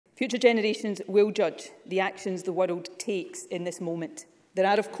Future generations will judge the actions the world takes in this moment. There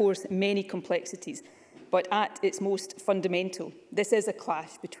are, of course, many complexities, but at its most fundamental, this is a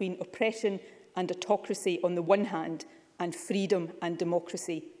clash between oppression and autocracy on the one hand and freedom and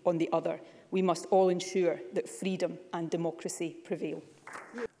democracy on the other. We must all ensure that freedom and democracy prevail.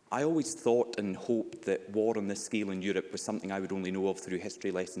 I always thought and hoped that war on this scale in Europe was something I would only know of through history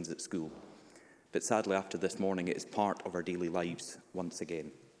lessons at school. But sadly, after this morning, it is part of our daily lives once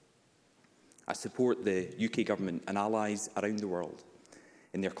again. I support the UK Government and allies around the world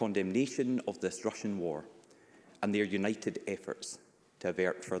in their condemnation of this Russian war and their united efforts to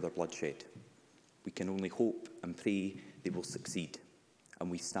avert further bloodshed. We can only hope and pray they will succeed,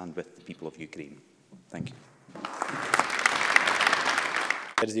 and we stand with the people of Ukraine. Thank you.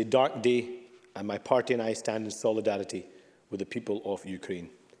 It is a dark day, and my party and I stand in solidarity with the people of Ukraine.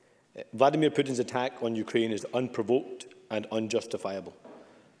 Vladimir Putin's attack on Ukraine is unprovoked and unjustifiable.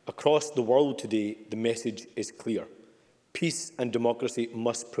 Across the world today, the message is clear. Peace and democracy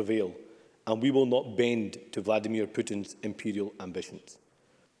must prevail, and we will not bend to Vladimir Putin's imperial ambitions.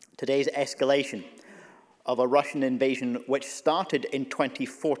 Today's escalation of a Russian invasion, which started in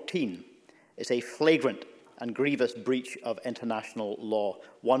 2014, is a flagrant and grievous breach of international law,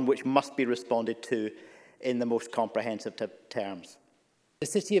 one which must be responded to in the most comprehensive terms. The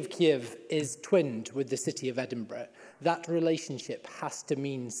city of Kiev is twinned with the city of Edinburgh. That relationship has to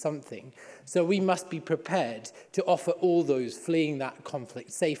mean something. So we must be prepared to offer all those fleeing that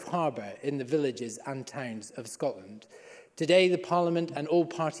conflict safe harbour in the villages and towns of Scotland. Today, the Parliament and all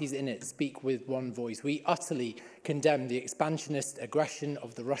parties in it speak with one voice. We utterly condemn the expansionist aggression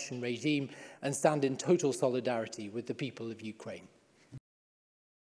of the Russian regime and stand in total solidarity with the people of Ukraine.